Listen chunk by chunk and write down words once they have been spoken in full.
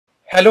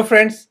Hello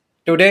friends,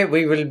 today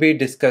we will be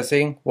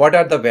discussing what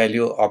are the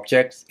value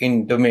objects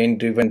in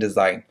domain-driven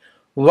design,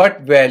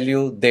 what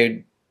value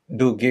they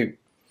do give.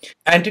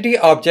 Entity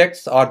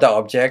objects are the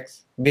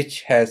objects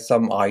which has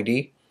some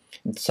ID,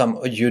 some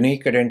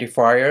unique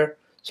identifier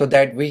so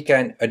that we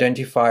can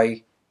identify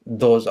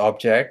those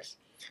objects.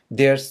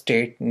 Their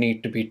state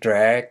need to be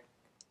tracked,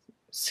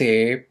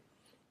 saved,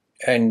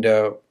 and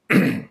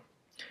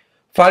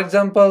for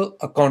example,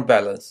 account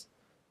balance.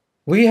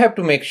 We have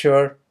to make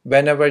sure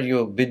whenever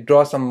you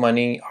withdraw some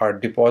money or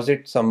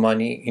deposit some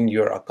money in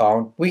your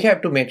account, we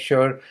have to make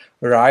sure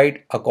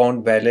right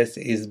account balance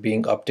is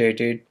being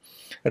updated,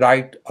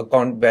 right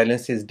account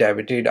balance is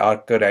debited or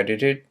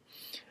credited.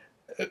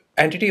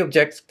 Entity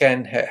objects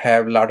can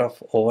have a lot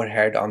of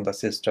overhead on the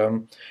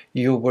system.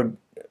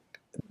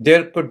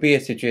 There could be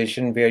a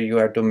situation where you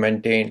have to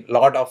maintain a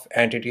lot of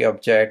entity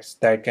objects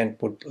that can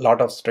put a lot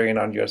of strain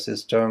on your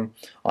system,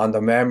 on the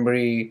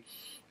memory,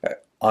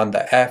 on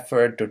the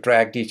effort to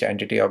track each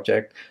entity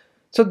object.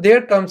 So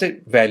there comes a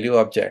value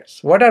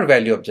objects. What are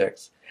value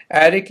objects?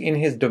 Eric, in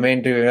his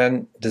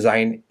domain-driven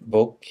design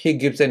book, he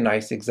gives a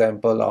nice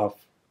example of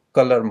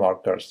color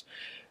markers.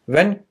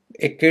 When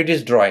a kid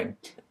is drawing,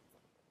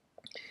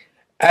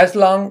 as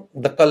long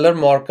the color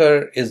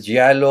marker is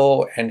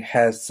yellow and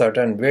has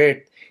certain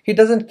weight, he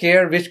doesn't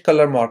care which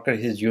color marker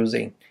he's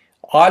using.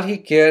 All he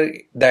cares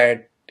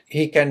that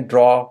he can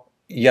draw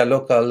yellow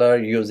color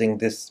using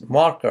this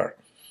marker.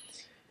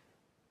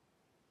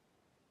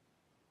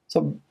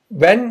 So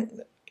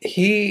when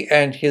he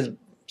and his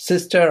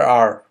sister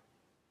are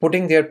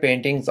putting their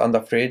paintings on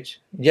the fridge,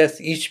 yes,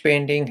 each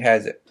painting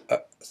has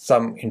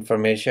some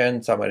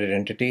information, some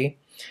identity.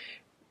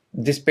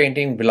 This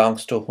painting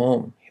belongs to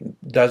whom?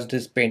 Does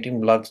this painting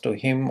belongs to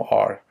him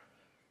or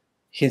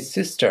his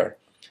sister?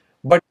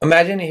 But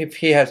imagine if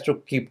he has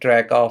to keep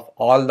track of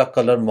all the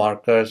color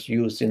markers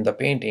used in the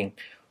painting.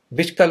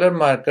 Which color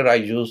marker I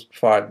used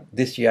for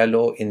this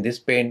yellow in this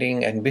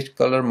painting and which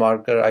color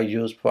marker I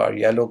used for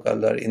yellow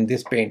color in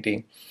this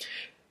painting.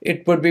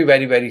 It would be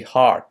very, very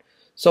hard.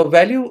 So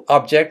value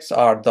objects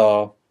are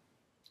the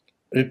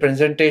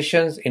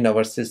representations in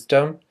our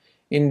system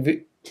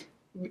in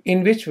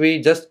which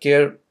we just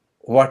care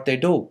what they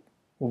do.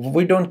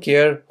 We don't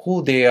care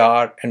who they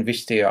are and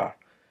which they are.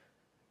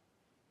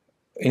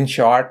 In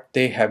short,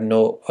 they have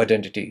no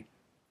identity.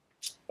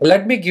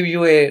 Let me give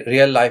you a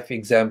real life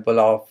example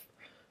of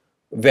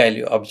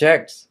value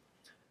objects.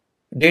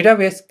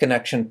 Database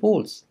connection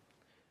pools.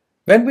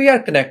 When we are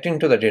connecting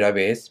to the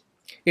database,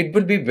 it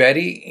will be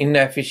very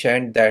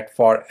inefficient that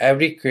for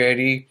every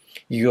query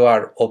you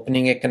are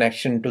opening a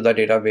connection to the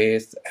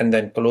database and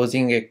then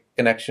closing a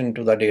connection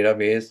to the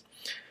database.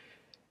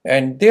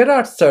 And there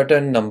are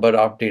certain number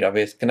of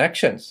database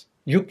connections.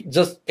 You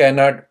just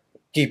cannot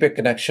keep a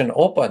connection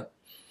open.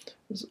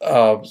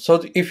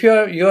 So if you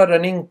are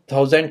running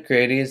 1,000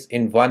 queries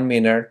in 1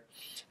 minute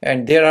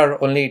and there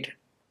are only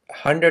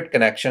 100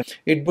 connections,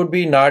 it would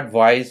be not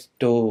wise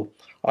to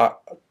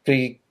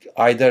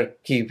either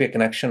keep a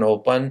connection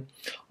open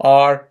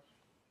or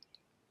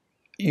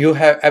you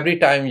have every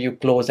time you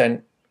close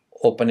and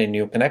open a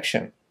new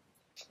connection.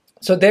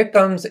 So there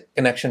comes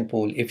connection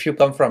pool. If you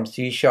come from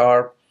C#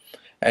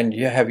 and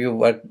if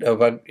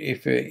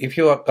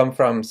you come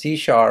from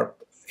C#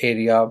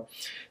 area,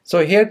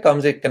 so here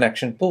comes a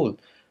connection pool.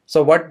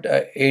 So what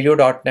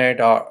AO.NET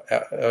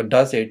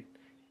does it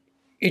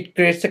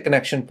creates a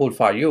connection pool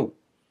for you.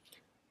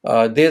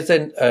 There's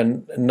a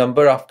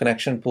number of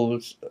connection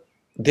pools.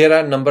 There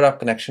are a number of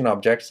connection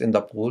objects in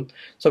the pool.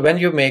 So when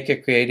you make a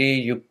query,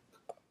 you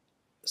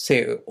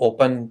say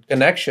open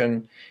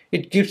connection,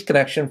 it gives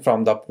connection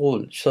from the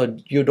pool. So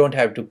you don't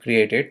have to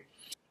create it.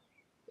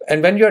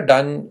 And when you're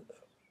done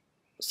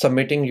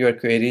submitting your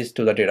queries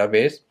to the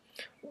database,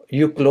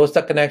 you close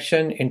the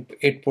connection and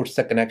it puts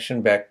the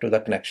connection back to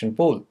the connection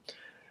pool.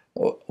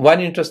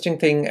 One interesting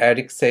thing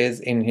Eric says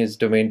in his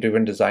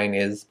domain-driven design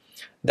is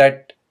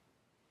that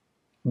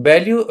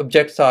value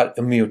objects are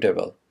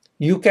immutable.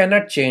 You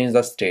cannot change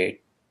the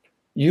state.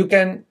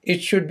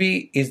 It should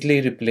be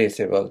easily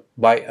replaceable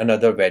by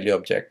another value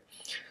object.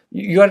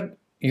 You are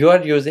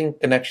using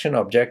connection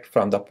object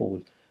from the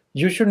pool.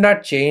 You should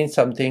not change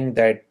something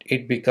that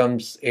it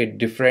becomes a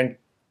different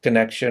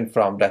connection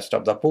from rest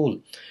of the pool.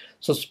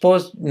 So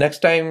suppose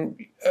next time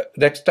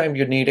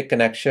you need a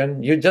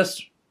connection, you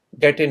just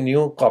get a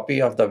new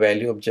copy of the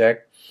value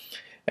object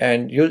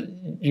and you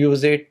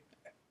use it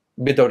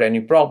without any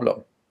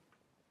problem.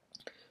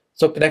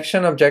 So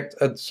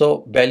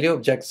value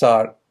objects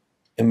are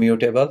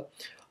immutable.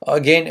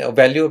 Again, a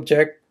value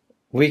object,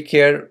 we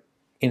care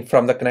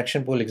from the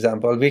connection pool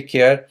example, we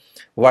care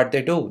what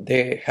they do.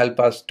 They help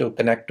us to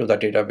connect to the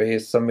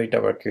database, submit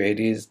our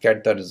queries,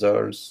 get the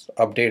results,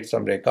 update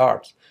some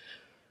records.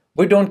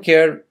 We don't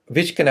care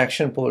which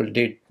connection pool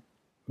did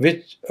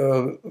the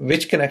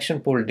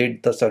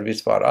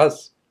service for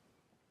us.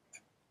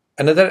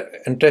 Another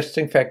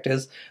interesting fact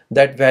is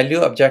that value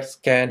objects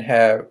can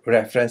have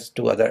reference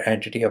to other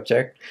entity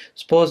object.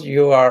 Suppose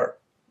you are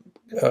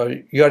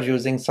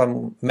using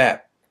some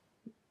map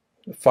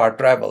for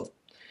travel.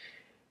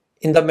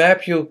 In the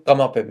map, you come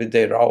up with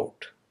a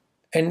route,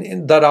 and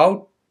in the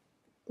route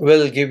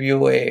will give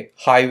you a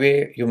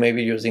highway. You may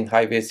be using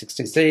highway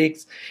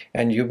 66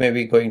 and you may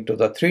be going to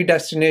the 3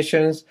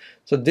 destinations.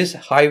 So this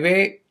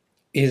highway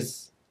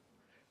is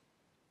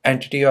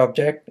entity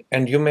object,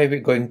 and you may be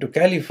going to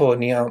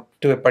California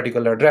to a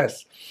particular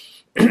address.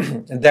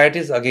 That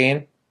is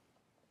again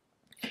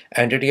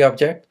entity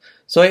object.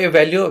 So a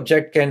value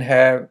object can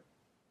have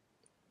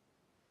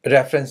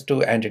reference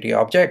to entity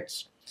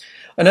objects.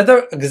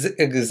 Another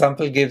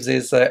example gives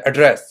is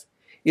address.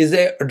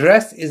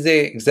 Address is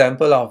a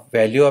example of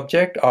value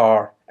object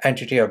or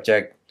entity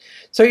object.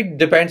 So it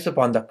depends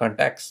upon the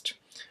context.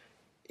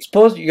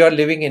 Suppose you are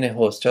living in a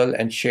hostel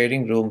and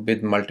sharing room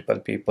with multiple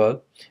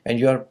people, and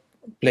you are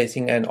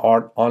placing an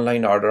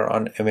online order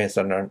on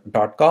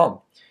Amazon.com,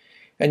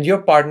 and your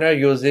partner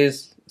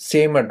uses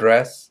same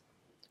address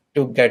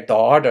to get the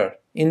order.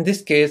 In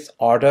this case,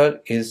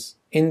 address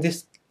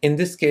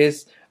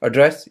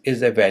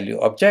is a value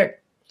object.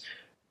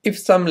 If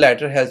some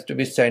letter has to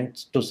be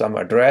sent to some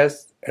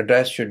address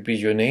should be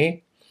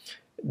unique.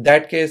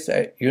 That case,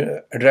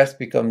 address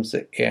becomes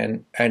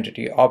an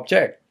entity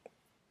object.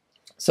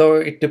 So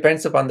it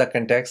depends upon the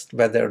context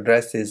whether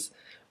address is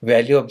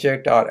value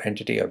object or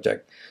entity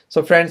object.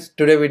 So friends,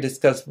 today we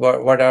discussed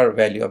what are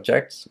value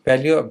objects.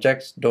 Value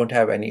objects don't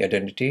have any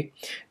identity.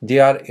 They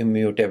are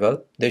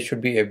immutable. They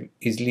should be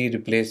easily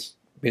replaced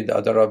with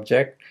other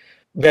object.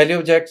 Value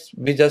objects,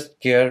 we just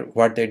care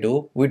what they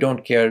do. We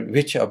don't care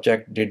which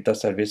object did the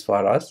service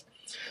for us.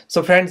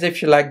 So friends,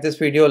 if you like this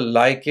video,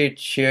 like it,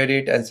 share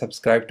it, and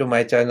subscribe to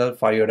my channel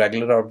for your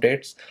regular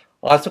updates.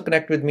 Also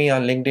connect with me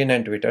on LinkedIn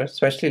and Twitter,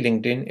 especially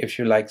LinkedIn if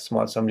you like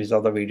small summaries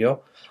of the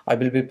video. I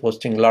will be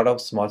posting a lot of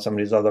small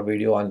summaries of the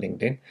video on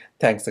LinkedIn.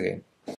 Thanks again.